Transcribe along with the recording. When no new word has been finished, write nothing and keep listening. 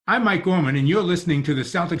I'm Mike Gorman, and you're listening to the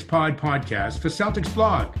Celtics Pod podcast for Celtics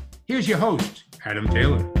Blog. Here's your host, Adam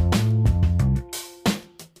Taylor.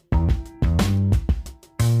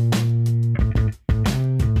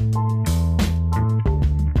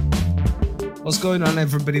 What's going on,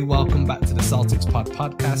 everybody? Welcome back to the Celtics Pod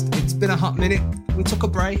podcast. It's been a hot minute. We took a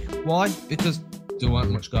break. Why? Because there weren't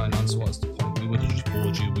much going on, so what's the point? We would have just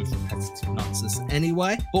bored you with repetitive nonsense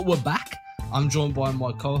anyway. But we're back. I'm joined by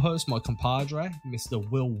my co-host, my compadre, Mr.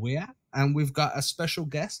 Will Weir, and we've got a special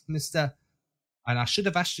guest, Mr. And I should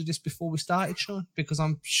have asked you this before we started, Sean, because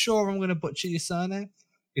I'm sure I'm going to butcher your surname.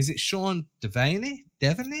 Is it Sean Devaney?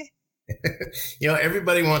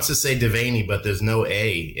 Everybody wants to say Devaney, but there's no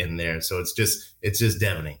A in there, so it's just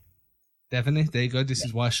Devaney. Devaney, there you go. This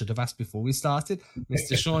is why I should have asked before we started.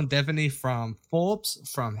 Mr. Sean Devaney from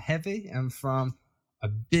Forbes, from Heavy, and from a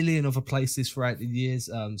billion other places throughout the years.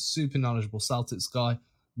 Super knowledgeable Celtics guy.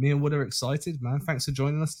 Me and Wood are excited, man. Thanks for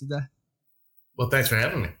joining us today. Well, thanks for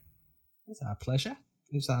having me. It's our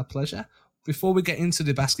pleasure. Before we get into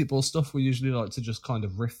the basketball stuff, we usually like to just kind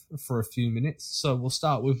of riff for a few minutes. So we'll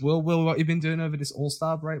start with Will. Will, what you been doing over this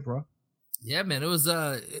All-Star break, bro? Yeah, man. It was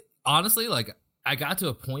honestly, like, I got to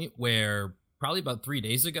a point where probably about 3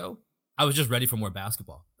 days ago, I was just ready for more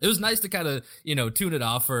basketball. It was nice to kind of, tune it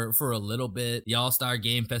off for a little bit. The All-Star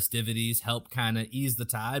game festivities help kind of ease the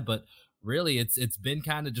tide, but really it's been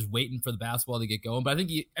kind of just waiting for the basketball to get going. But I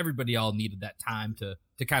think everybody all needed that time to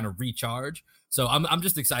kind of recharge. So I'm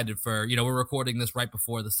just excited for, we're recording this right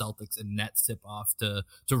before the Celtics and Nets tip off to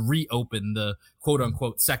reopen the quote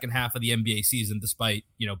unquote second half of the NBA season, despite,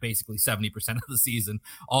 basically 70% of the season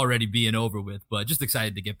already being over with, but just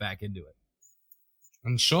excited to get back into it.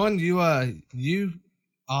 And Sean, you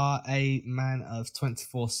are a man of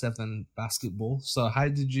 24/7 basketball. So how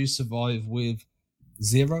did you survive with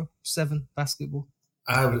 0-7 basketball?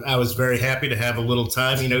 I was very happy to have a little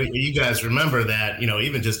time. You guys remember that,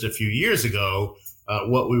 even just a few years ago,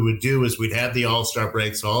 what we would do is we'd have the All-Star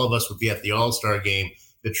break. So all of us would be at the All-Star game.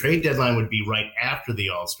 The trade deadline would be right after the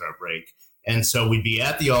All-Star break. And so we'd be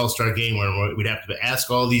at the All-Star game where we'd have to ask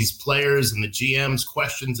all these players and the GMs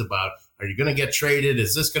questions about, are you going to get traded?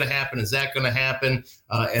 Is this going to happen? Is that going to happen?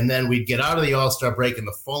 And then we'd get out of the All-Star break, and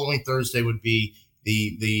the following Thursday would be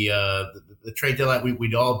the trade deadline.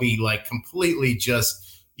 We'd all be like completely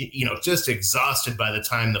just exhausted by the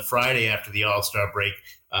time the Friday after the All-Star break.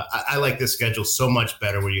 I like this schedule so much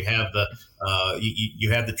better, where you have the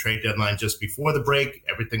you have the trade deadline just before the break.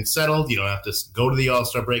 Everything's settled. You don't have to go to the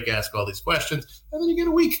All-Star break, ask all these questions, and then you get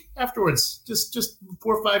a week afterwards, just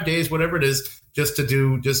 4 or 5 days, whatever it is, just to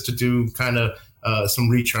do kind of some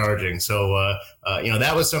recharging. So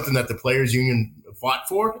that was something that the Players Union fought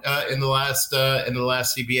for in the last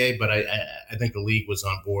CBA, but I think the league was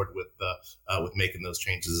on board with making those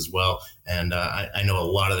changes as well, and I know a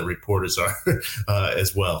lot of the reporters are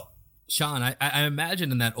as well. Sean, I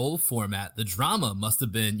imagine in that old format, the drama must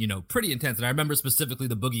have been, pretty intense. And I remember specifically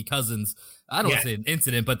the Boogie Cousins, I don't want to say an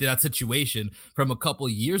incident, but that situation from a couple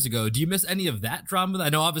of years ago. Do you miss any of that drama? I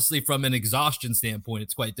know obviously from an exhaustion standpoint,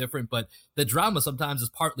 it's quite different, but the drama sometimes is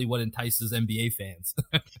partly what entices NBA fans.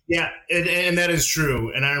 Yeah, and that is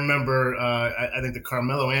true. And I remember, I think the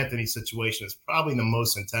Carmelo Anthony situation is probably the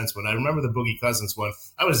most intense one. I remember the Boogie Cousins one.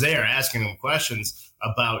 I was there asking him questions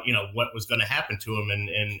about, what was going to happen to him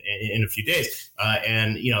in a few days.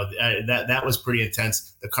 That was pretty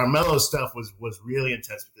intense. The Carmelo stuff was really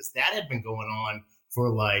intense because that had been going on for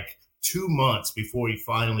like 2 months before he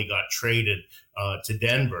finally got traded to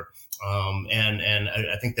Denver. And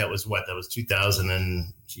I think that was 2000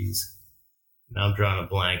 and now I'm drawing a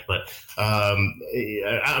blank, but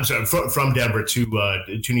I'm sorry, from Denver to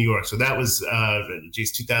New York. So that was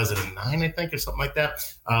 2009, I think, or something like that.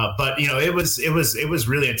 But it was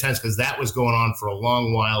really intense because that was going on for a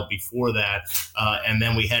long while before that, and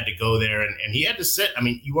then we had to go there, and he had to sit. I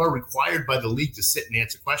mean, you are required by the league to sit and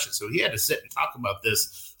answer questions, so he had to sit and talk about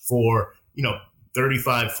this for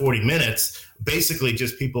 35, 40 minutes, basically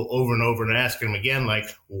just people over and over and asking him again, like,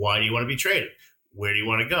 why do you want to be traded? Where do you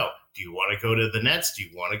want to go? Do you want to go to the Nets? Do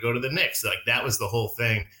you want to go to the Knicks? Like, that was the whole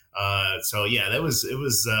thing. So yeah, it was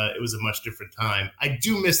a much different time. I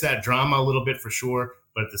do miss that drama a little bit for sure,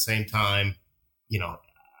 but at the same time,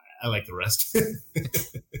 I like the rest.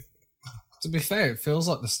 To be fair, it feels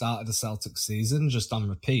like the start of the Celtics season just on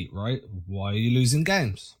repeat, right? Why are you losing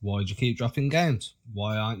games? Why do you keep dropping games?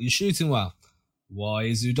 Why aren't you shooting well? Why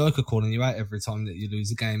is Udoka calling you out every time that you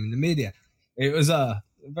lose a game in the media? It was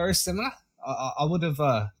very similar. I would have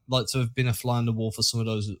liked to have been a fly on the wall for some of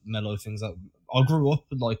those Melo things. That I grew up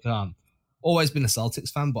always been a Celtics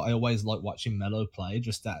fan, but I always like watching Melo play.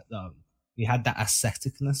 Just that He had that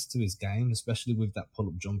aestheticness to his game, especially with that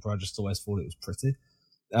pull-up jumper. I just always thought it was pretty.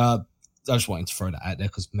 I just wanted to throw that out there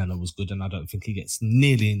because Melo was good, and I don't think he gets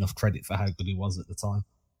nearly enough credit for how good he was at the time.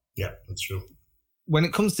 Yeah, that's true. When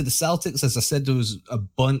it comes to the Celtics, as I said, there was a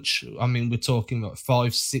bunch. I mean, we're talking about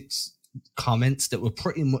 5-6 comments that were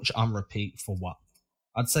pretty much on repeat for what?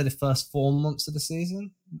 I'd say the first 4 months of the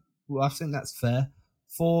season. Well, I think that's fair.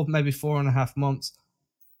 4, maybe 4.5 months.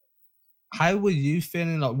 How were you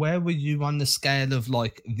feeling? Like, where were you on the scale of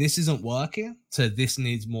like, this isn't working to this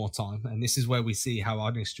needs more time? And this is where we see how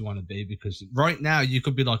honest you want to be, because right now you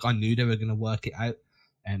could be like, I knew they were going to work it out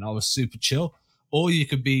and I was super chill. Or you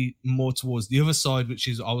could be more towards the other side, which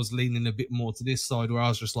is I was leaning a bit more to this side where I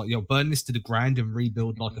was just like, yo, burn this to the ground and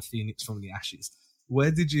rebuild like a phoenix from the ashes.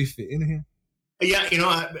 Where did you fit in here? Yeah,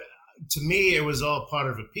 to me, it was all part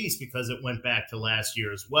of a piece because it went back to last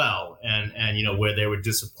year as well. And where they were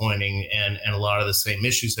disappointing and a lot of the same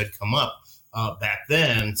issues had come up back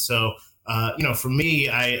then. So, for me,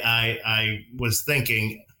 I was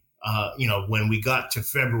thinking, when we got to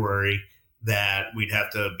February, that we'd have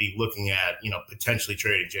to be looking at, potentially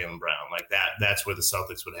trading Jaylen Brown like that. That's where the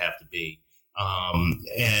Celtics would have to be.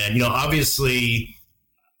 Obviously,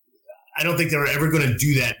 I don't think they were ever going to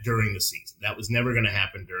do that during the season. That was never going to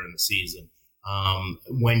happen during the season.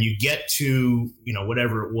 When you get to,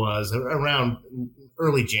 whatever it was around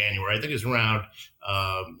early January, I think it was around,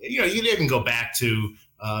 you didn't go back to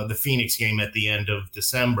the Phoenix game at the end of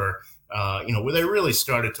December, where they really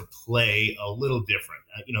started to play a little different.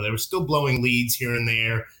 They were still blowing leads here and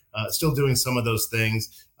there, still doing some of those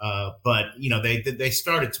things. But they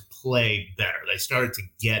started to play better. They started to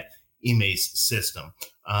get Ime's system.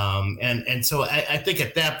 And so I think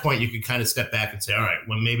at that point you could kind of step back and say, all right,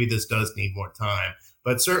 well, maybe this does need more time.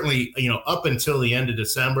 But certainly, up until the end of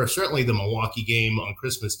December, certainly the Milwaukee game on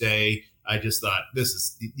Christmas Day, I just thought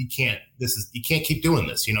you can't keep doing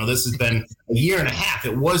this. This has been a year and a half.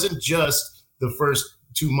 It wasn't just the first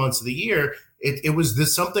 2 months of the year. It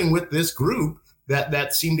was something with this group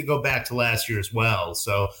that seemed to go back to last year as well.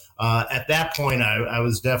 So at that point, I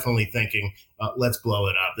was definitely thinking, let's blow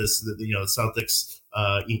it up. The Celtics,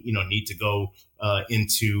 need to go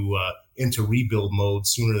into rebuild mode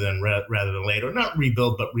sooner than rather than later. Not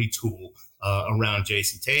rebuild, but retool around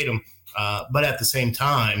Jason Tatum. But at the same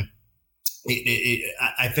time,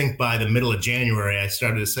 I think by the middle of January, I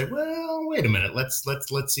started to say, well, wait a minute, let's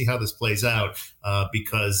see how this plays out,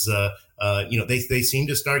 because they seem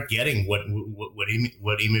to start getting what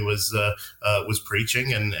Ime was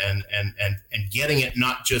preaching and getting it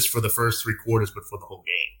not just for the first 3 quarters, but for the whole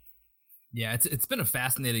game. Yeah, it's been a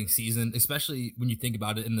fascinating season, especially when you think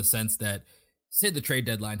about it in the sense that, say the trade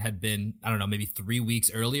deadline had been, I don't know, maybe 3 weeks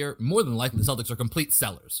earlier, more than likely the Celtics are complete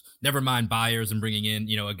sellers. Never mind buyers and bringing in,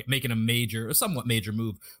 making a somewhat major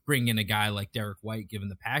move, bringing in a guy like Derek White, given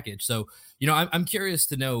the package. So, I'm curious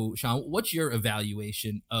to know, Sean, what's your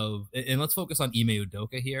evaluation of, and let's focus on Ime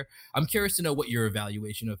Udoka here. I'm curious to know what your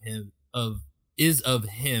evaluation of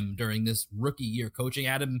him during this rookie year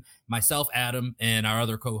coaching. Myself, Adam, and our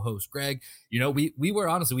other co-host Greg, we were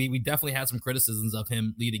honestly, we definitely had some criticisms of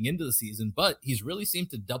him leading into the season, but he's really seemed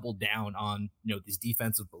to double down on these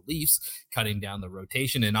defensive beliefs, cutting down the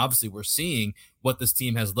rotation, and obviously we're seeing what this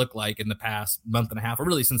team has looked like in the past month and a half, or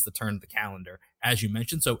really since the turn of the calendar, as you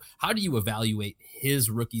mentioned. So how do you evaluate his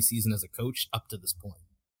rookie season as a coach up to this point?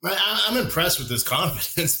 I'm impressed with his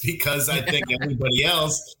confidence, because I think everybody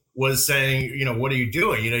else was saying, what are you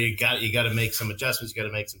doing? You got to make some adjustments. You got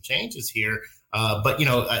to make some changes here. But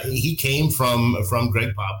he came from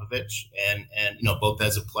Greg Popovich, and both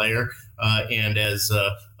as a player and as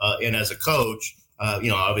a coach.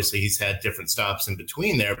 Obviously he's had different stops in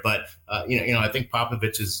between there, but I think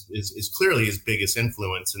Popovich is clearly his biggest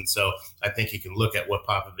influence, and so I think he can look at what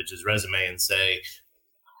Popovich's resume and say,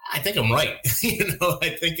 I think I'm right. I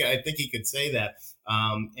think he could say that.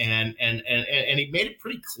 And he made it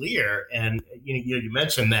pretty clear. And you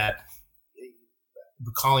mentioned that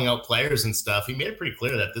calling out players and stuff. He made it pretty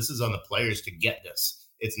clear that this is on the players to get this.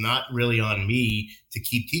 It's not really on me to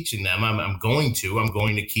keep teaching them. I'm going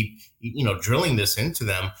to keep drilling this into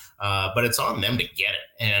them. But it's on them to get it.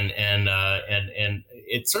 And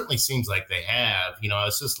it certainly seems like they have. I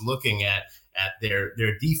was just looking at their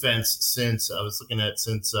defense since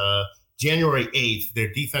January 8th.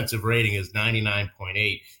 Their defensive rating is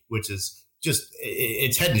 99.8, which is just,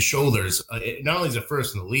 it's head and shoulders. Not only is it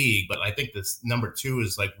first in the league, but I think this number 2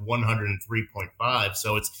 is like 103.5.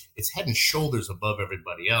 So it's head and shoulders above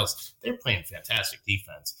everybody else. They're playing fantastic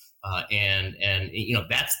defense. And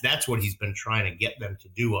that's what he's been trying to get them to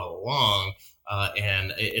do all along.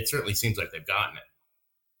 And it certainly seems like they've gotten it.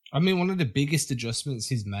 I mean, one of the biggest adjustments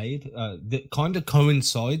he's made that kind of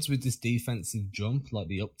coincides with this defensive jump, like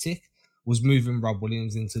the uptick, was moving Rob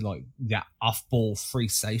Williams into like that off-ball free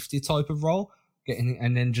safety type of role,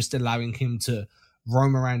 and then just allowing him to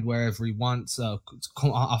roam around wherever he wants, to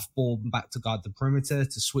come off ball back to guard the perimeter,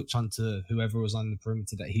 to switch onto whoever was on the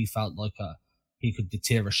perimeter that he felt like he could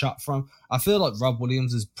deter a shot from. I feel like Rob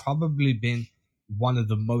Williams has probably been one of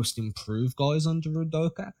the most improved guys under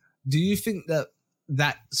Udoka. Do you think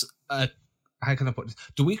that's how can I put this?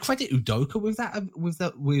 Do we credit Udoka with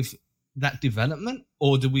that development,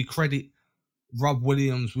 or do we credit Rob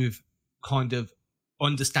Williams with kind of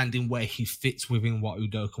understanding where he fits within what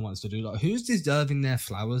Udoka wants to do? Like, who's deserving their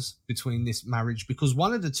flowers between this marriage? Because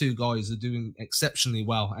one of the two guys are doing exceptionally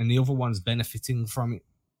well, and the other one's benefiting from it.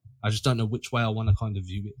 I just don't know which way I want to kind of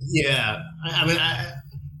view it. Yeah, I mean,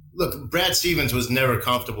 look, Brad Stevens was never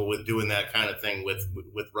comfortable with doing that kind of thing with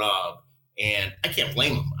Rob, and I can't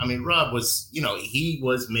blame him. I mean, Rob was, he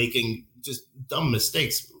was making just dumb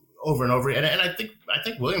mistakes over and over, and I think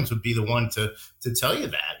Williams would be the one to tell you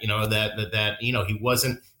that, that he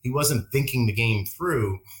wasn't thinking the game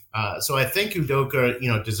through. So I think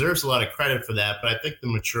Udoka, deserves a lot of credit for that, but I think the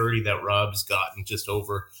maturity that Rob's gotten just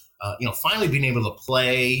over, finally being able to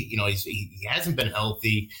play, he hasn't been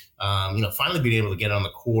healthy, finally being able to get on the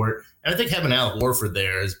court. And I think having Al Horford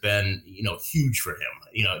there has been, huge for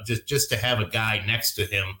him, just to have a guy next to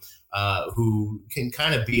him who can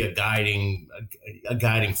kind of be a guiding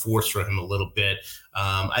force for him a little bit.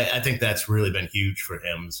 I think that's really been huge for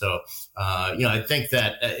him. So, I think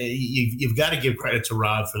that you've got to give credit to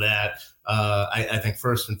Rob for that. I think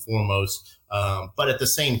first and foremost, but at the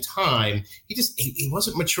same time, he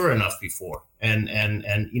wasn't mature enough before, and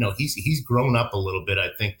he's grown up a little bit,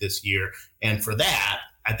 I think, this year, and for that,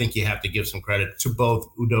 I think you have to give some credit to both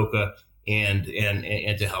Udoka and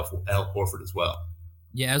to Al Horford as well.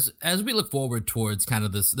 Yeah, as we look forward towards kind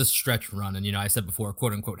of this stretch run, and I said before,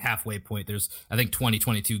 quote unquote halfway point, there's I think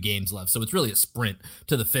 22 games left, so it's really a sprint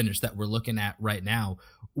to the finish that we're looking at right now.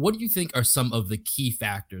 What do you think are some of the key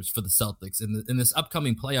factors for the Celtics in this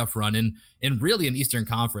upcoming playoff run, and really an Eastern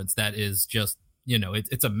Conference that is just,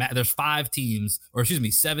 there's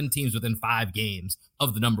 7 teams within 5 games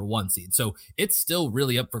of the number 1 seed. So it's still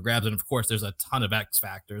really up for grabs. And of course, there's a ton of X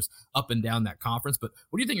factors up and down that conference. But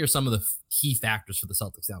what do you think are some of the key factors for the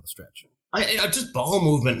Celtics down the stretch? Just ball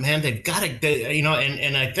movement, man. They've got to,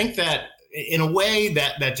 and I think that in a way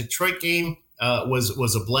that Detroit game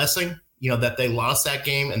was a blessing, that they lost that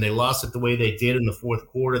game, and they lost it the way they did in the fourth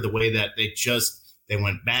quarter, the way that they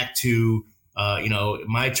went back to,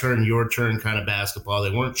 my turn, your turn kind of basketball.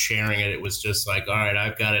 They weren't sharing it. It was just like, all right,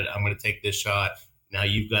 I've got it. I'm going to take this shot. Now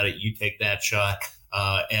you've got it. You take that shot.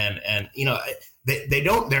 They're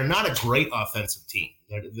not a great offensive team.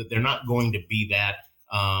 They're not going to be that,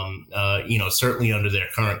 certainly under their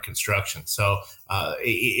current construction. So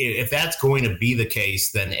if that's going to be the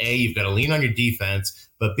case, then A, you've got to lean on your defense,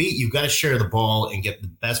 but B, you've got to share the ball and get the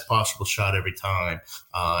best possible shot every time.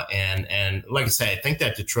 And like I say, I think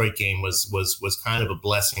that Detroit game was kind of a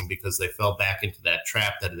blessing because they fell back into that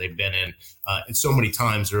trap that they've been in so many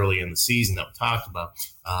times early in the season that we talked about.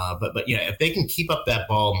 But if they can keep up that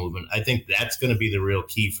ball movement, I think that's going to be the real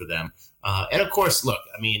key for them. And of course, look,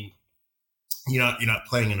 I mean, you're not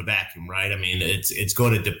playing in a vacuum, right? I mean, it's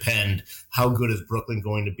going to depend. How good is Brooklyn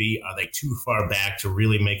going to be? Are they too far back to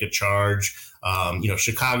really make a charge?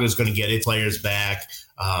 Chicago's going to get its players back.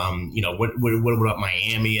 What about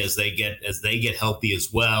Miami as they get healthy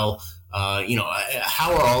as well?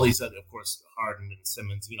 How are all these other, of course, Harden and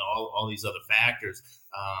Simmons, all these other factors?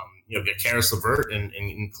 Karis LeVert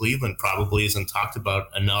in Cleveland probably isn't talked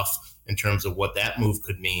about enough in terms of what that move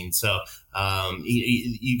could mean. So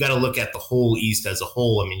you got to look at the whole East as a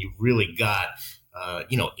whole. I mean, you've really got 8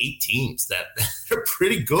 teams that are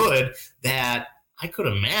pretty good that I could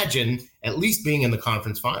imagine at least being in the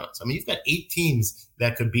conference finals. I mean, you've got 8 teams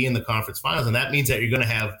that could be in the conference finals, and that means that you're going to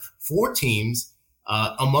have 4 teams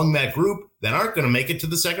among that group that aren't going to make it to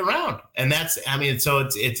the second round. And so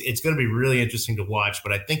it's going to be really interesting to watch,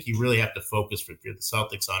 but I think you really have to focus for the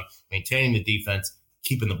Celtics on maintaining the defense,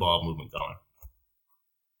 keeping the ball movement going.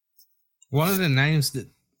 One of the names that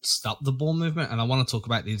stopped the ball movement, and I want to talk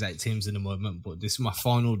about these 8 teams in a moment, but this is my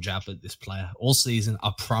final jab at this player all season.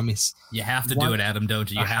 I promise. You have to do it, Adam, don't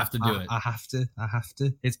you? You have to do it. I have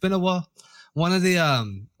to. It's been a while. One of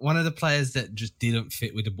the players that just didn't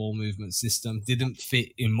fit with the ball movement system, didn't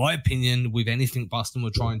fit, in my opinion, with anything Boston were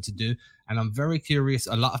trying to do. And I'm very curious.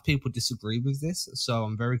 A lot of people disagree with this, so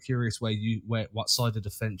I'm very curious what side of the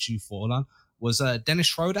fence you fall on. Was Dennis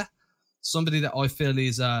Schroeder, somebody that I feel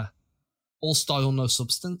is all style, no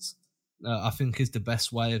substance. I think is the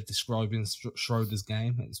best way of describing Schroeder's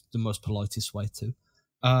game. It's the most politest way to.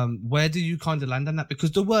 Where do you kind of land on that?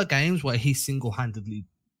 Because there were games where he single-handedly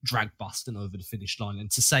dragged Boston over the finish line, and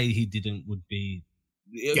to say he didn't would be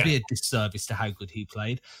a disservice to how good he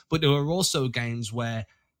played. But there were also games where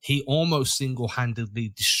he almost single-handedly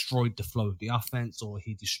destroyed the flow of the offense, or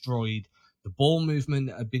he destroyed the ball movement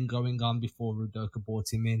that had been going on before Udoka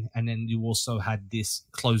brought him in. And then you also had this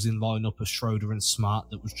closing lineup of Schroeder and Smart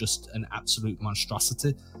that was just an absolute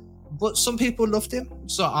monstrosity. But some people loved him.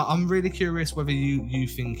 So I'm really curious whether you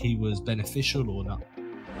think he was beneficial or not.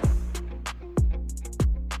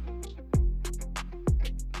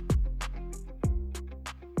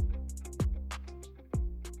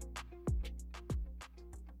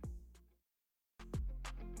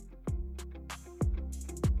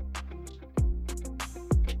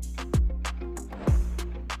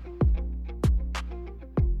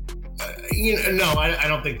 No, I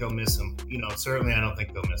don't think they'll miss him. Certainly I don't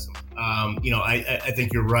think they'll miss him. I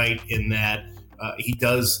think you're right in that he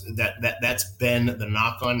does that's been the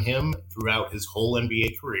knock on him throughout his whole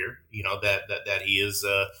NBA career. That he is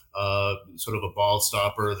sort of a ball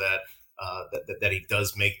stopper, that he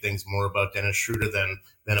does make things more about Dennis Schroeder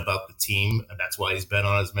than about the team. And that's why he's been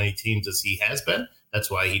on as many teams as he has been. That's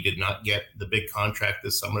why he did not get the big contract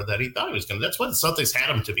this summer that he thought he was going to. That's why the Celtics had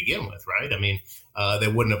him to begin with, right? I mean, they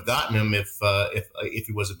wouldn't have gotten him if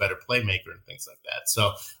he was a better playmaker and things like that.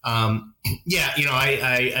 So, I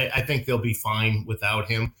think they'll be fine without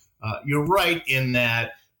him. You're right in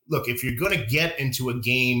that. Look, if you're going to get into a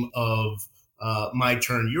game of my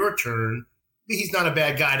turn, your turn, he's not a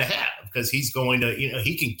bad guy to have, because he's going to,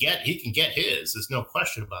 he can get his. There's no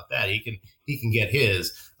question about that. He can get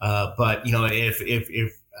his. But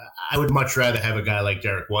if I would much rather have a guy like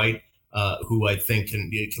Derek White, who I think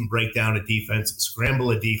can break down a defense,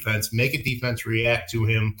 scramble a defense, make a defense react to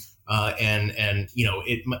him, and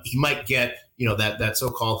he might get that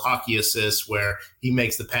so-called hockey assist where he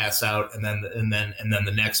makes the pass out, and then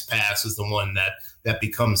the next pass is the one that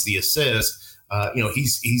becomes the assist.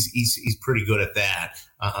 He's pretty good at that.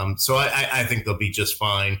 So I think they'll be just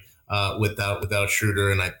fine without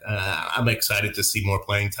Schroeder, and I'm excited to see more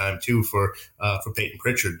playing time too for Peyton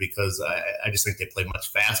Pritchard, because I just think they play much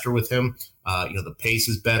faster with him. The pace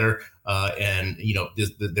is better, and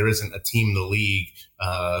there isn't a team in the league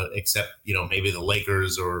except maybe the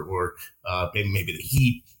Lakers or maybe the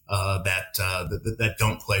Heat that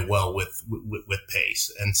don't play well with pace,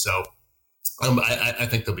 and so I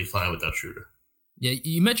think they'll be fine without Schroeder. Yeah,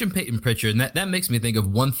 you mentioned Peyton Pritchard, and that makes me think of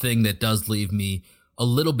one thing that does leave me a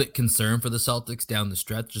little bit concerned for the Celtics down the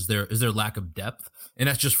stretch is their lack of depth. And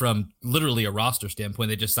that's just from literally a roster standpoint.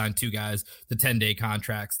 They just signed 2 guys to 10-day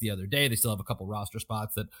contracts the other day. They still have a couple roster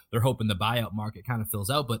spots that they're hoping the buyout market kind of fills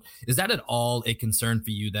out. But is that at all a concern for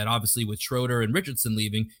you, that obviously with Schroeder and Richardson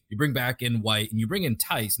leaving, you bring back in White and you bring in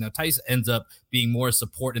Tice? Now, Tice ends up being more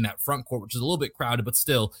support in that front court, which is a little bit crowded, but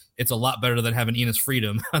still it's a lot better than having Enes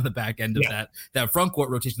Freedom on the back end of that front court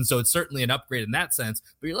rotation. So it's certainly an upgrade in that sense,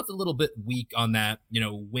 but you're left a little bit weak on that,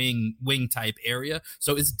 wing type area.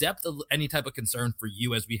 So is depth any type of concern for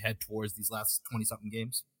you as we head towards these last 20-something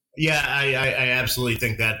games? Yeah, I absolutely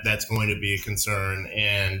think that's going to be a concern,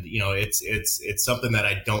 and it's something that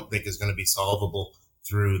I don't think is going to be solvable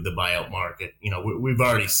through the buyout market. We've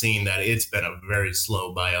already seen that it's been a very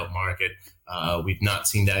slow buyout market. We've not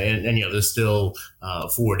seen that, and there's still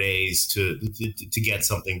 4 days to get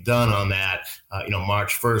something done on that.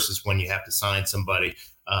 March 1st is when you have to sign somebody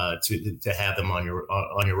to have them on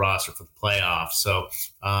your roster for the playoffs. So,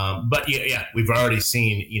 but we've already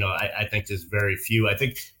seen. I think there's very few. I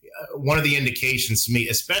think one of the indications to me,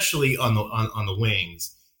 especially on the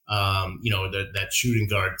wings, that shooting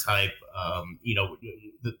guard type,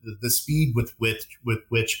 the speed with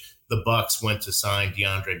which the Bucks went to sign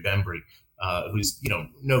DeAndre Bembry, who's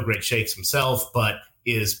no great shakes himself, but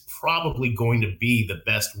is probably going to be the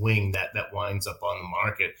best wing that winds up on the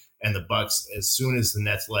market. And the Bucks, as soon as the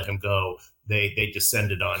Nets let him go, they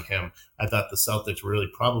descended on him. I thought the Celtics really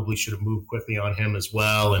probably should have moved quickly on him as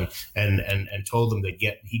well, and told him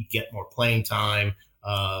he'd get more playing time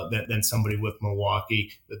than somebody with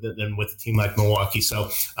Milwaukee, than with a team like Milwaukee.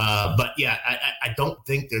 So, I don't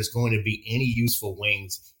think there's going to be any useful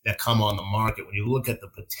wings that come on the market. When you look at the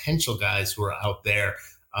potential guys who are out there,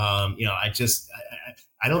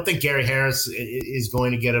 I don't think Gary Harris is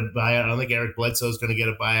going to get a buyout. I don't think Eric Bledsoe is going to get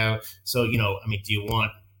a buyout. So, do you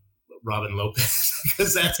want Robin Lopez?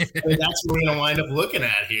 Because that's what we're going to wind up looking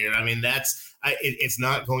at here. It's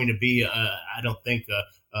not going to be, I don't think,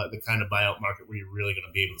 the kind of buyout market where you're really going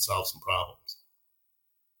to be able to solve some problems.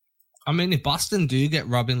 I mean, if Boston do get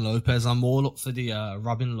Robin Lopez, I'm all up for the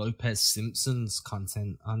Robin Lopez Simpsons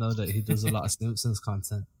content. I know that he does a lot of Simpsons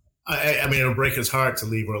content. I mean, it'll break his heart to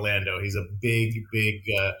leave Orlando. He's a big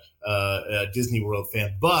Disney World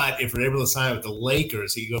fan. But if we're able to sign with the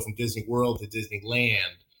Lakers, he can go from Disney World to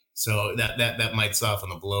Disneyland. So that might soften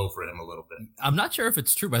the blow for him a little bit. I'm not sure if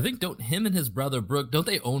it's true, but I think don't him and his brother Brooke, don't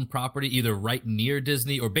they own property either right near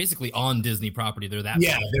Disney or basically on Disney property? They're that.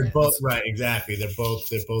 Yeah, they're both right. Exactly. They're both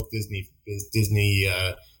Disney.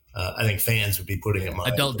 I think fans would be putting it.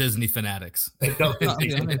 Adult Disney fanatics. Adult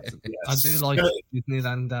Disney fanatics. Yes. I do like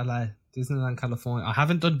Disneyland LA, Disneyland California. I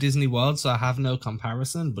haven't done Disney World, so I have no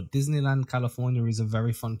comparison. But Disneyland California is a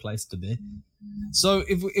very fun place to be. So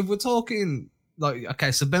if we're talking. Like,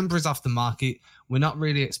 okay, so Bembry's off the market. We're not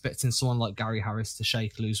really expecting someone like Gary Harris to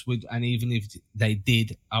shake loose. And even if they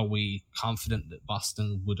did, are we confident that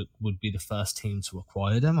Boston would be the first team to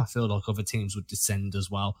acquire them? I feel like other teams would descend as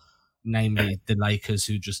well, namely the Lakers,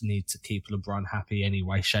 who just need to keep LeBron happy any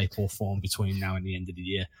way, shape, or form between now and the end of the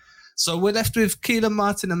year. So we're left with Keelan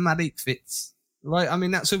Martin and Malik Fitz. Right, I mean,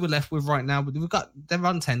 that's who we're left with right now. But they're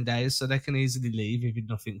on 10 days, so they can easily leave if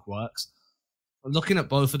nothing works. Looking at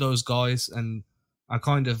both of those guys, and I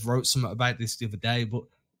kind of wrote something about this the other day, but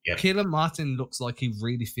Keelan Martin looks like he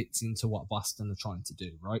really fits into what Boston are trying to do,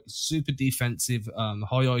 right? Super defensive,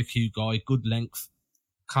 high IQ guy, good length,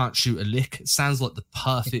 can't shoot a lick. It sounds like the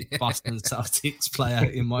perfect Boston Celtics player,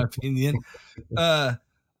 in my opinion.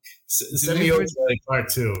 Send me over to part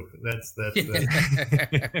two. That's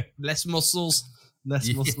less muscles.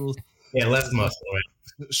 Yeah, less muscle.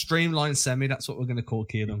 Right? Streamlined semi. That's what we're going to call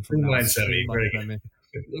Keelan. Streamlined semi. Very good.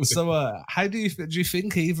 So, how do you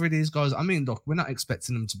think either of these guys? I mean, look, we're not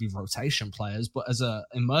expecting them to be rotation players, but as an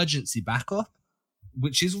emergency backup,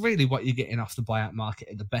 which is really what you're getting off the buyout market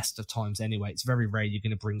at the best of times anyway. It's very rare you're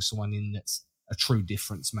going to bring someone in that's a true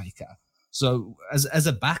difference maker. So, as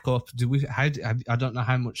a backup, I don't know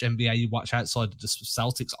how much NBA you watch outside of the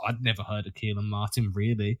Celtics. I'd never heard of Keelan Martin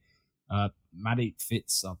really. Malik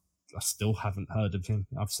Fitz, I still haven't heard of him.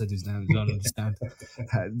 I've said his name. I don't understand.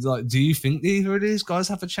 Like, do you think either of these guys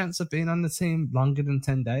have a chance of being on the team longer than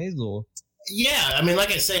 10 days? Or yeah, I mean,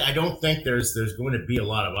 like I say, I don't think there's going to be a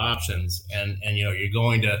lot of options, and you're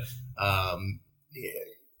going to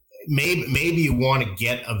maybe you want to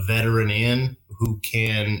get a veteran in who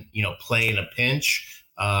can play in a pinch.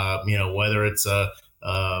 Whether it's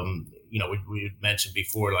we mentioned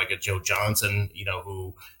before, like a Joe Johnson,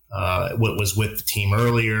 who was with the team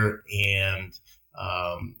earlier and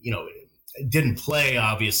didn't play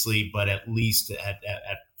obviously, but at least at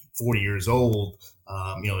 40 years old,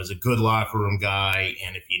 is a good locker room guy,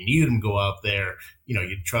 and if you need him to go out there,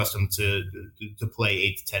 you'd trust him to play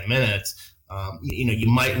 8 to 10 minutes. You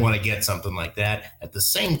might want to get something like that. At the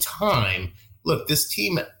same time, look, this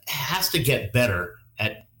team has to get better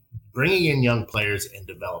at bringing in young players and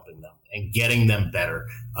developing them and getting them better.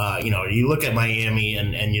 You look at Miami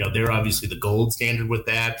and they're obviously the gold standard with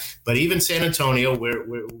that, but even San Antonio, where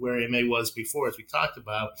MA was before, as we talked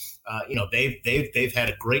about, they've had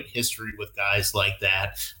a great history with guys like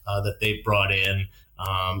that they've brought in.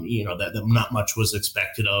 That not much was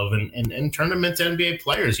expected of, and turn them into NBA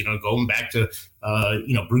players. Going back to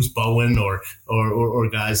Bruce Bowen or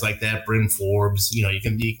guys like that, Bryn Forbes. You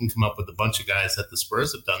can come up with a bunch of guys that the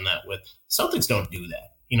Spurs have done that with. Celtics don't do that.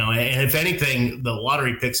 And if anything, the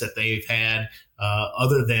lottery picks that they've had,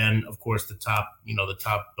 other than of course the top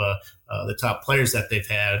players that they've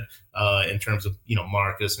had in terms of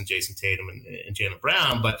Marcus and Jason Tatum and Jaylen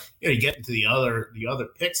Brown, but you get into the other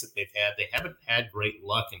picks that they've had, they haven't had great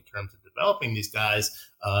luck in terms of developing these guys,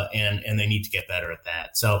 and they need to get better at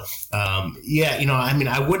that. So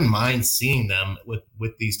I wouldn't mind seeing them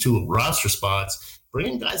with these two roster spots,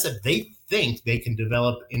 bringing guys that they think they can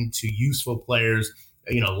develop into useful players.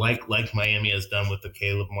 Like Miami has done with the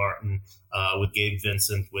Caleb Martin, with Gabe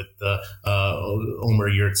Vincent, with Omer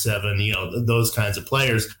Yurtseven, those kinds of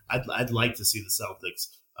players. I'd like to see the Celtics,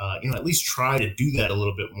 at least try to do that a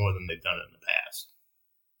little bit more than they've done in the past.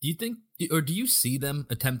 Do you think, or do you see them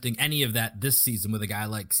attempting any of that this season with a guy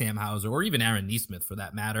like Sam Hauser or even Aaron Nesmith for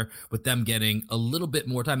that matter, with them getting a little bit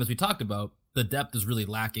more time? As we talked about, the depth is really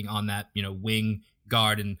lacking on that, wing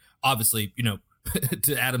guard, and obviously,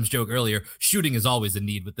 to Adam's joke earlier, shooting is always a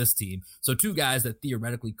need with this team. So two guys that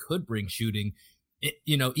theoretically could bring shooting.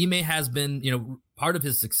 Ime has been, part of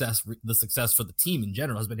his success, the success for the team in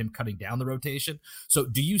general has been him cutting down the rotation. So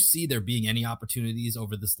do you see there being any opportunities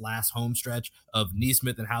over this last home stretch of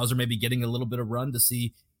Nesmith and Hauser maybe getting a little bit of run to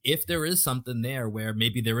see if there is something there where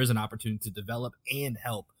maybe there is an opportunity to develop and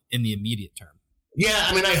help in the immediate term? Yeah,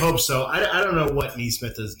 I mean, I hope so. I don't know what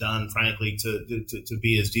Nesmith has done, frankly, to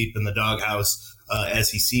be as deep in the doghouse as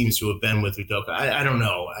he seems to have been with Udoka. I don't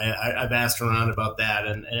know. I've asked around about that,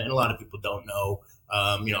 and a lot of people don't know.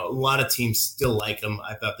 A lot of teams still like him.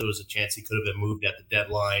 I thought there was a chance he could have been moved at the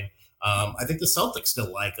deadline. I think the Celtics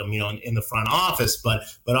still like him, in the front office, but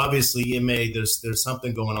obviously, there's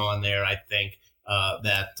something going on there. I think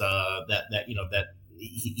that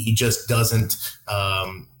he just doesn't.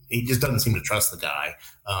 He just doesn't seem to trust the guy.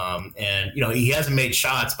 He hasn't made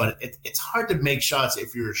shots, but it's hard to make shots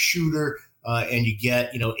if you're a shooter and you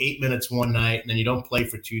get, 8 minutes one night and then you don't play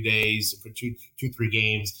for 2 days, for 3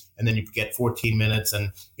 games, and then you get 14 minutes.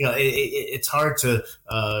 And, it's hard to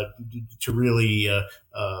really,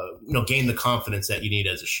 gain the confidence that you need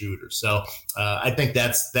as a shooter. So I think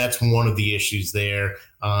that's one of the issues there.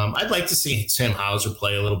 I'd like to see Sam Hauser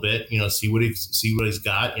play a little bit, see what he's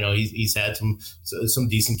got. He's had some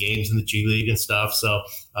decent games in the G League and stuff. So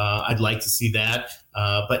I'd like to see that.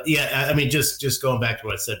 But yeah, I mean, just going back to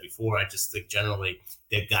what I said before, I just think generally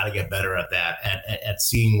they've got to get better at that, at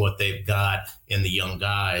seeing what they've got in the young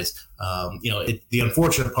guys. The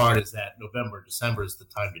unfortunate part is that November, December is the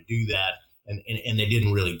time to do that. And they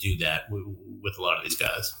didn't really do that with a lot of these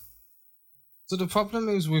guys. So the problem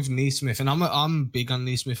is with Nesmith, and I'm big on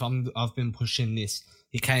Nesmith. I've been pushing this.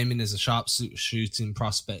 He came in as a sharp shooting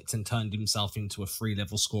prospect and turned himself into a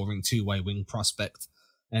 3-level scoring 2-way wing prospect.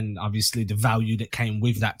 And obviously the value that came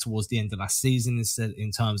with that towards the end of last season,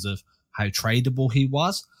 in terms of how tradable he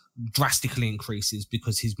was, drastically increases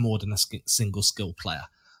because he's more than a single skill player.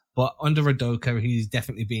 But under Udoka, he's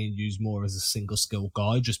definitely being used more as a single skill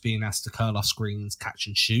guy, just being asked to curl off screens, catch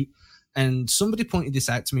and shoot. And somebody pointed this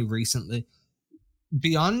out to me recently.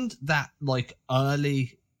 Beyond that,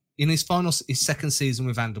 early in his second season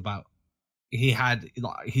with Vanderbilt, he had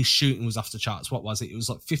his shooting was off the charts. What was it? It was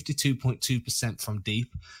 52.2% from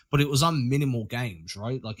deep, but it was on minimal games,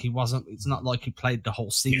 right? It's not like he played the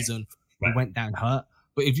whole season. Yeah, right. He went down hurt.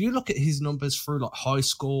 But if you look at his numbers through high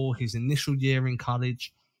school, his initial year in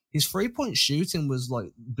college, his 3-point shooting was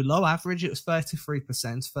below average. It was 33%,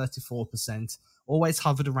 34%, always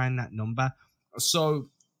hovered around that number. So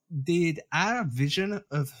did our vision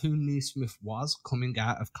of who Nesmith was coming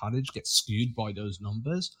out of college get skewed by those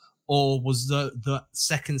numbers? Or was the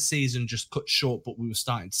second season just cut short, but we were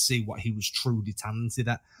starting to see what he was truly talented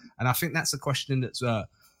at? And I think that's a question that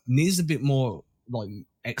needs a bit more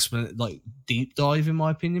deep dive, in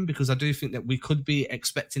my opinion, because I do think that we could be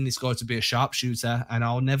expecting this guy to be a sharpshooter, and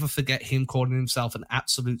I'll never forget him calling himself an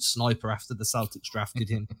absolute sniper after the Celtics drafted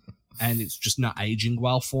him, and it's just not aging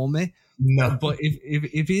well for me. No, but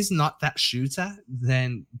if he's not that shooter,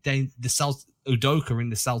 then Udoka in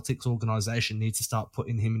the Celtics organization needs to start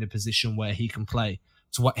putting him in a position where he can play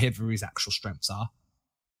to whatever his actual strengths are.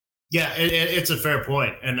 Yeah, it's a fair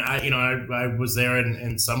point, and I was there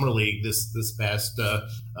in summer league this past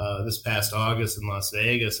August in Las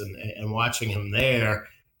Vegas, and watching him there,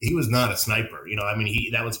 he was not a sniper.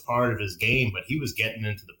 That was part of his game, but he was getting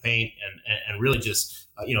into the paint and really just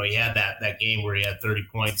he had that game where he had 30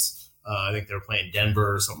 points. I think they were playing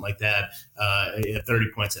Denver or something like that. He had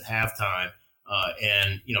 30 points at halftime,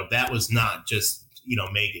 and that was not just.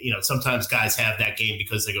 Sometimes guys have that game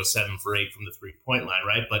because they go 7 for 8 from the 3-point line,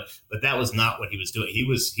 right? But that was not what he was doing. He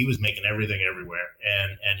was making everything everywhere,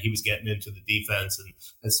 and he was getting into the defense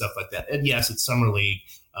and stuff like that. And yes, it's summer league,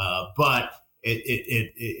 but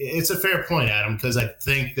it's a fair point, Adam, because I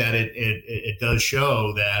think that it does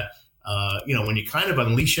show that when you kind of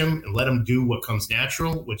unleash him and let him do what comes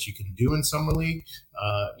natural, which you can do in summer league,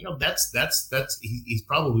 he's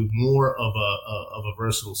probably more of a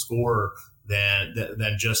versatile scorer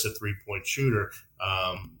than just a 3-point shooter.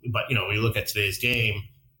 But when you look at today's game,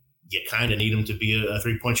 you kind of need him to be a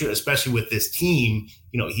 3-point shooter, especially with this team.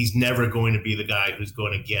 He's never going to be the guy who's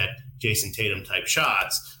going to get Jason Tatum type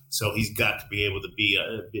shots. So he's got to be able to be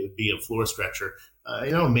a floor stretcher.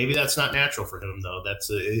 Maybe that's not natural for him, though. It's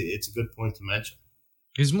a good point to mention.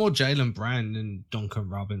 He's more Jaylen Brown than Duncan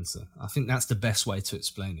Robinson. I think that's the best way to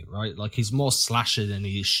explain it, right? He's more slasher than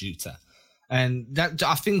he is shooter. And that,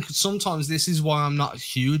 I think sometimes this is why I'm not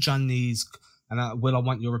huge on these. And I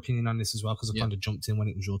want your opinion on this as well, because I kind of jumped in when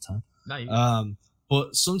it was your turn. No,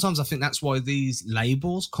 but sometimes I think that's why these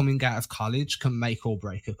labels coming out of college can make or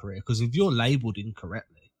break a career. Because if you're labeled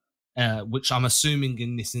incorrectly, which I'm assuming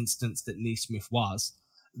in this instance that Nesmith was,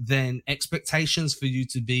 then expectations for you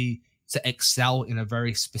to excel in a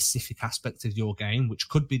very specific aspect of your game, which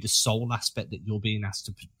could be the sole aspect that you're being asked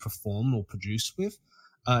to perform or produce with.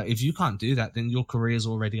 If you can't do that, then your career is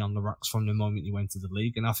already on the rocks from the moment you enter the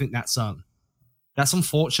league. And I think that's That's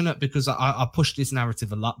unfortunate because I push this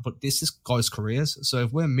narrative a lot, but this is guys' careers. So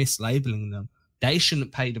if we're mislabeling them, they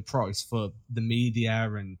shouldn't pay the price for the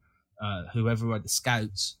media and whoever are the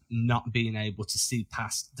scouts not being able to see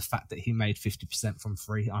past the fact that he made 50% from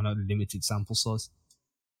free on a limited sample size.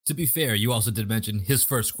 To be fair, you also did mention his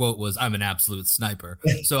first quote was, "I'm an absolute sniper."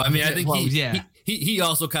 So, I mean, I think he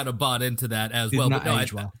also kind of bought into that as well. But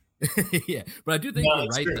no, yeah, but I do think you're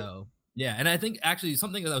right, though. Yeah, and I think actually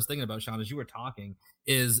something that I was thinking about, Sean, as you were talking,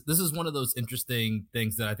 is this is one of those interesting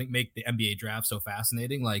things that I think make the NBA draft so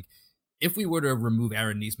fascinating. Like, if we were to remove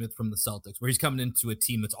Aaron Nesmith from the Celtics, where he's coming into a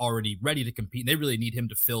team that's already ready to compete, and they really need him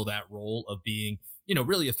to fill that role of being, you know,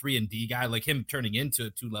 really a 3-and-D guy, like him turning into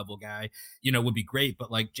a 2-level guy, you know, would be great.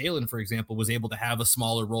 But like Jalen, for example, was able to have a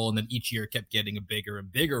smaller role and then each year kept getting a bigger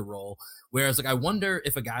and bigger role. Whereas like, I wonder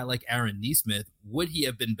if a guy like Aaron Nesmith, would he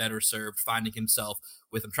have been better served finding himself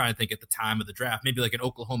with, I'm trying to think at the time of the draft, maybe like in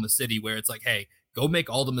Oklahoma City, where it's like, hey, go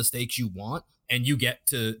make all the mistakes you want and you get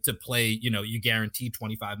to play, you know, you guarantee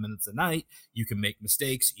 25 minutes a night. You can make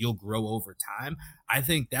mistakes. You'll grow over time. I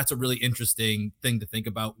think that's a really interesting thing to think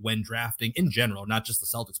about when drafting in general, not just the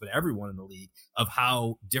Celtics, but everyone in the league, of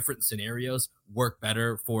how different scenarios work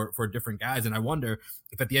better for different guys. And I wonder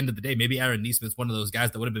if at the end of the day, maybe Aaron Nesmith's one of those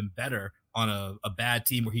guys that would have been better on a bad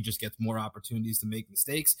team where he just gets more opportunities to make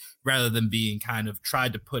mistakes rather than being kind of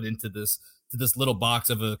tried to put into this little box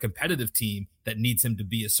of a competitive team that needs him to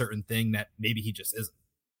be a certain thing that maybe he just isn't.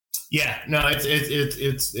 Yeah, no,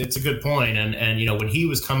 it's a good point. And you know, when he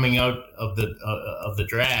was coming out of the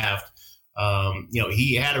draft, you know,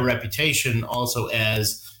 he had a reputation also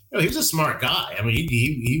as, you know, he was a smart guy. I mean,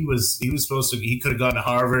 he was supposed to, he could have gone to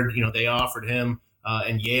Harvard. You know, they offered him,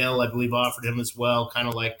 and Yale, I believe, offered him as well. Kind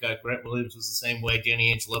of like Grant Williams was the same way.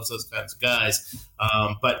 Danny Ainge loves those kinds of guys.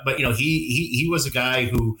 But you know, he was a guy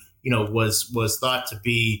who, you know, was thought to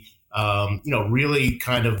be, you know, really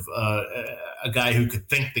kind of a guy who could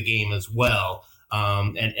think the game as well.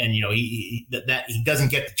 And you know, he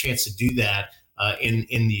doesn't get the chance to do that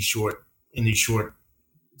in these short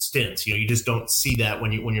stints. You know, you just don't see that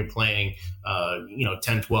when you're playing, you know,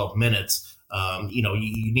 10, 12 minutes. You know,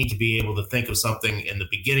 you need to be able to think of something in the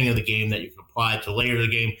beginning of the game that you can apply to later in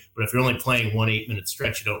the game. But if you're only playing 1 8-minute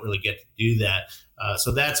stretch, you don't really get to do that.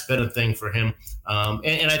 So that's been a thing for him.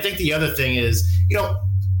 And I think the other thing is, you know,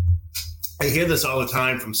 I hear this all the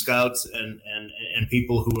time from scouts and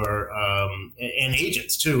people who are and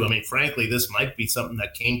agents too. I mean, frankly, this might be something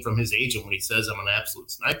that came from his agent when he says I'm an absolute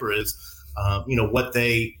sniper. Is you know, what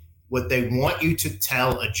they want you to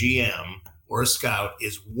tell a GM or a scout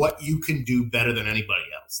is what you can do better than anybody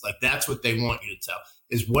else. Like, that's what they want you to tell,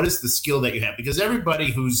 is what is the skill that you have, because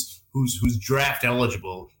everybody who's draft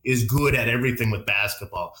eligible is good at everything with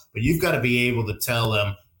basketball, but you've got to be able to tell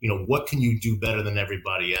them, you know, what can you do better than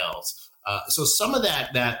everybody else. So some of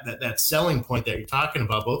that selling point that you're talking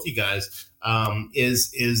about, both you guys,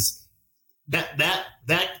 is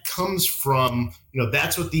that comes from, you know,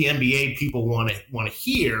 that's what the NBA people want to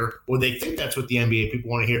hear, or they think that's what the NBA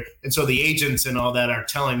people want to hear, and so the agents and all that are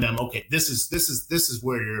telling them, okay, this is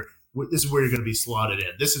where you're going to be slotted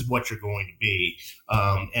in. This is what you're going to be,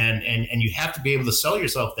 and you have to be able to sell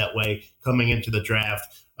yourself that way coming into the draft,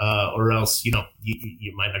 or else, you know,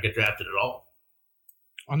 you might not get drafted at all.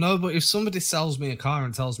 I know, but if somebody sells me a car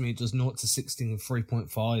and tells me it does 0 to 60 in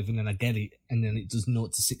 3.5, and then I get it, and then it does 0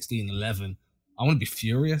 to 60 in 11, I want to be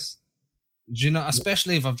furious. Do you know?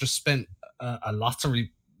 Especially if I've just spent a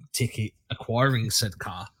lottery ticket acquiring said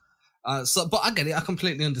car. But I get it. I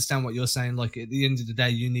completely understand what you're saying. Like, at the end of the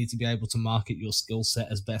day, you need to be able to market your skill set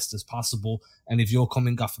as best as possible. And if you're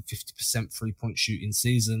coming off a 50% 3-point shooting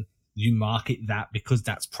season, you market that because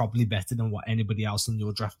that's probably better than what anybody else in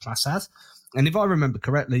your draft class has. And if I remember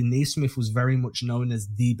correctly, Nesmith was very much known as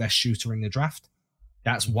the best shooter in the draft.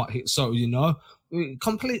 That's what he, so, you know, it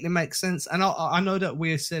completely makes sense. And I know that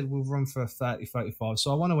we said we'll run for 30, 35.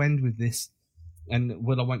 So I want to end with this. And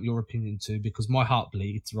Will, I want your opinion too, because my heart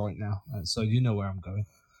bleeds right now. So you know where I'm going.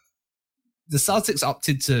 The Celtics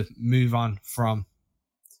opted to move on from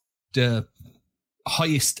the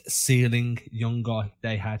highest ceiling young guy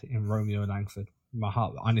they had in Romeo Langford. My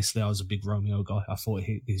heart, honestly, I was a big Romeo guy. I thought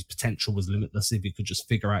his potential was limitless if he could just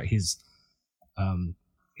figure out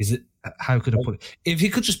how could I put it? If he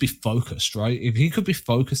could just be focused, right? If he could be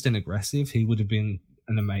focused and aggressive, he would have been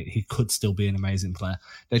he could still be an amazing player.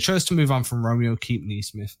 They chose to move on from Romeo, keep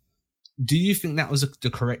Nesmith. Do you think that was the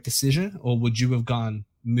correct decision, or would you have gone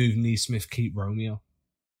move Nesmith, keep Romeo?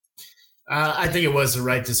 I think it was the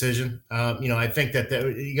right decision. I think that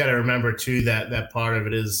you got to remember too that part of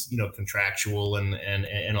it is contractual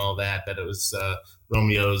and all that. That it was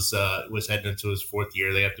Romeo's was heading into his 4th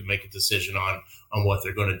year. They have to make a decision on what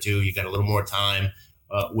they're going to do. You got a little more time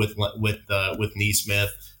with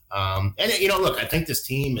Nesmith. Look, I think this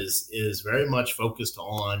team is very much focused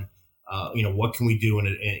on what can we do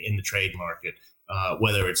in the trade market.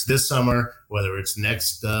 Whether it's this summer, whether it's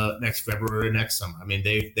next February or next summer. I mean,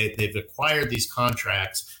 they've acquired these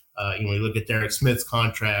contracts. We look at Derek Smith's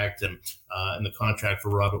contract and the contract for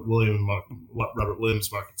Robert Williams,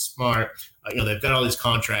 Marcus Smart. They've got all these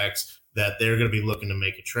contracts that they're going to be looking to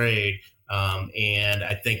make a trade. And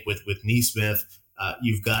I think with Nesmith,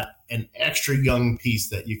 you've got an extra young piece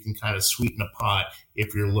that you can kind of sweeten a pot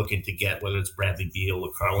if you're looking to get, whether it's Bradley Beal or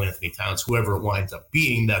Karl Anthony Towns, whoever it winds up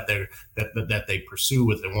being that they pursue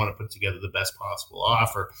if they want to put together the best possible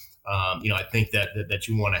offer. I think that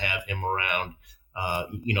you want to have him around,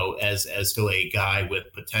 as still a guy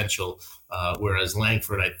with potential, whereas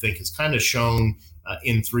Langford, I think, has kind of shown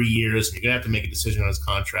in 3 years, and you're going to have to make a decision on his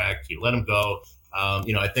contract. You let him go.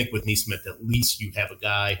 I think with Nesmith, at least you have a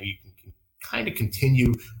guy who you can kind of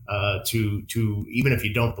continue to even if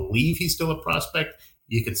you don't believe he's still a prospect,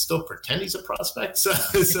 you can still pretend he's a prospect. So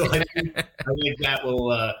I think that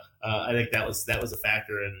will I think that was a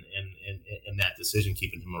factor in that decision,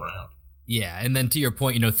 keeping him around. Yeah, and then to your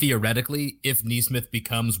point, theoretically, if Nesmith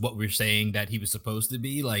becomes what we're saying that he was supposed to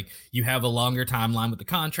be, like, you have a longer timeline with the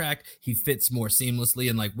contract, he fits more seamlessly,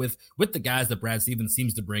 and like with the guys that Brad Stevens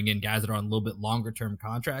seems to bring in, guys that are on a little bit longer term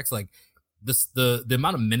contracts, like the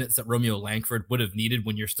amount of minutes that Romeo Langford would have needed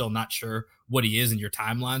when you're still not sure what he is and your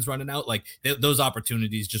timeline's running out, like those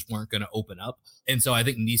opportunities just weren't going to open up. And so I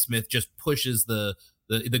think Nesmith just pushes the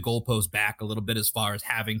goalpost back a little bit as far as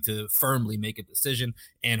having to firmly make a decision.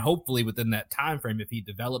 And hopefully within that time frame, if he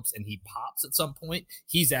develops and he pops at some point,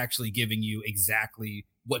 he's actually giving you exactly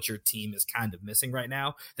what your team is kind of missing right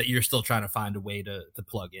now, that you're still trying to find a way to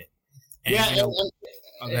plug in. And,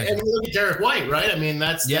 and look at Derek White, right? I mean,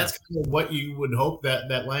 that's kind of what you would hope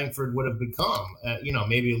that Langford would have become.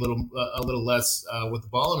 Maybe a little less with the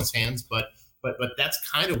ball in his hands, but that's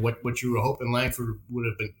kind of what you were hoping Langford would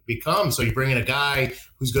have become. So you bring in a guy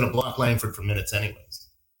who's going to block Langford for minutes, anyways.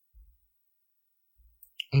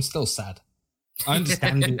 I'm still sad. I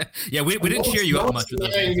understand it. Yeah, we didn't cheer you up much.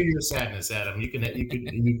 Your sadness, Adam.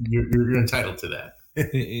 You're entitled to that.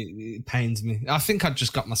 It pains me. I think I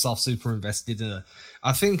just got myself super invested in it.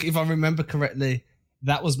 I think if I remember correctly,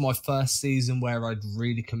 that was my first season where I'd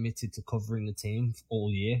really committed to covering the team all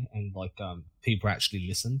year, and people actually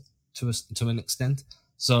listened to an extent.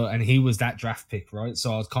 So, and he was that draft pick, right?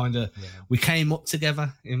 So I was we came up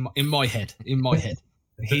together in my head.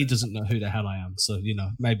 He doesn't know who the hell I am, so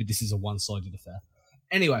maybe this is a one-sided affair.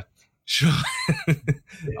 Anyway. Sure.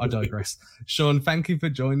 I digress. Sean, thank you for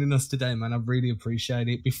joining us today, man. I really appreciate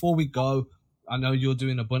it. Before we go, I know you're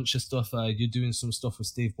doing a bunch of stuff. You're doing some stuff with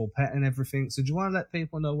Steve Bulpett and everything. So do you want to let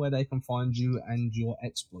people know where they can find you and your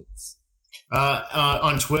exploits?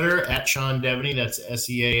 On Twitter, at Sean Devaney, that's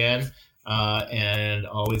SEAN, and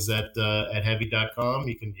always at heavy.com.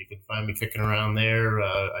 You can find me kicking around there.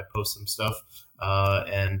 I post some stuff,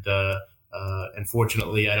 and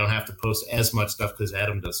fortunately, I don't have to post as much stuff because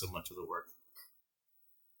Adam does so much of the work.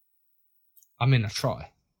 I mean, I try.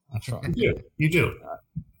 You do.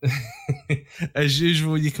 As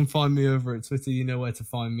usual, you can find me over at Twitter. You know where to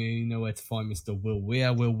find me. You know where to find Mr. Will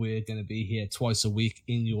Weir. Will Weir going to be here twice a week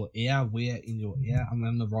in your ear. Weir in your ear. I'm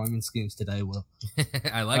on the rhyming schemes today, Will.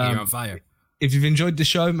 I like it. You're on fire. If you've enjoyed the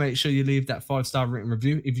show, make sure you leave that 5-star written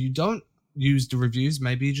review. If you don't use the reviews,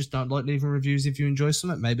 maybe you just don't like leaving reviews if you enjoy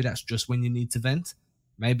something. Maybe that's just when you need to vent.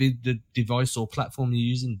 Maybe the device or platform you're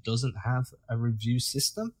using doesn't have a review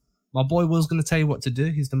system. My boy Will's going to tell you what to do.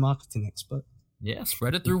 He's the marketing expert. Yeah,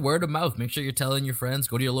 spread it through word of mouth. Make sure you're telling your friends.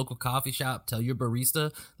 Go to your local coffee shop. Tell your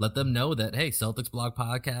barista. Let them know that, hey, Celtics Blog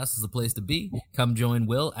Podcast is the place to be. Come join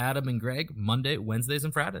Will, Adam, and Greg Monday, Wednesdays,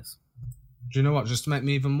 and Fridays. Do you know what? Just to make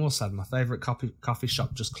me even more sad, my favorite coffee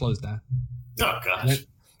shop just closed down. Oh, gosh.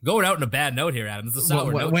 Going out on a bad note here, Adam. It's a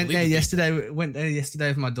sour note. Went there yesterday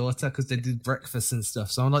with my daughter because they did breakfast and stuff.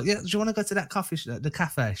 So I'm like, yeah, do you want to go to that the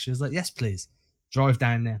cafe? She was like, yes, please. Drive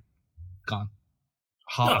down there. Gone.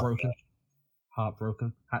 Heartbroken.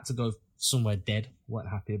 Had to go somewhere dead. Weren't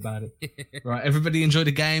happy about it. Right. Everybody enjoyed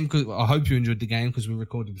the game. I hope you enjoyed the game because we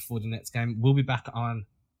recorded before the next game. We'll be back on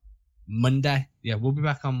Monday. Yeah, we'll be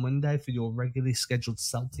back on Monday for your regularly scheduled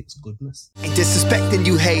Celtics goodness. Ain't disrespecting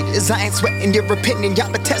you haters. I ain't sweating your opinion.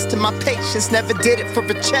 Y'all been testing my patience. Never did it for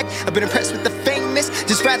a check. I've been impressed with the fame. famous.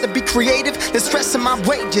 Just rather be creative than stressing my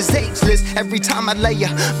wages ageless. Every time I lay a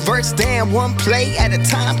verse down, one play at a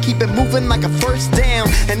time, keep it moving like a first down.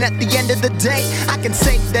 And at the end of the day, I can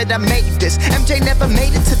say that I made this. MJ never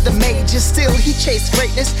made it to the majors, still he chased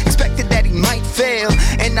greatness. Expected that he might fail,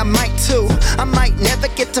 and I might too. I might never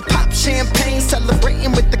get to pop champagne,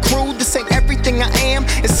 celebrating with the crew. This ain't everything I am,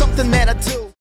 it's something that I do.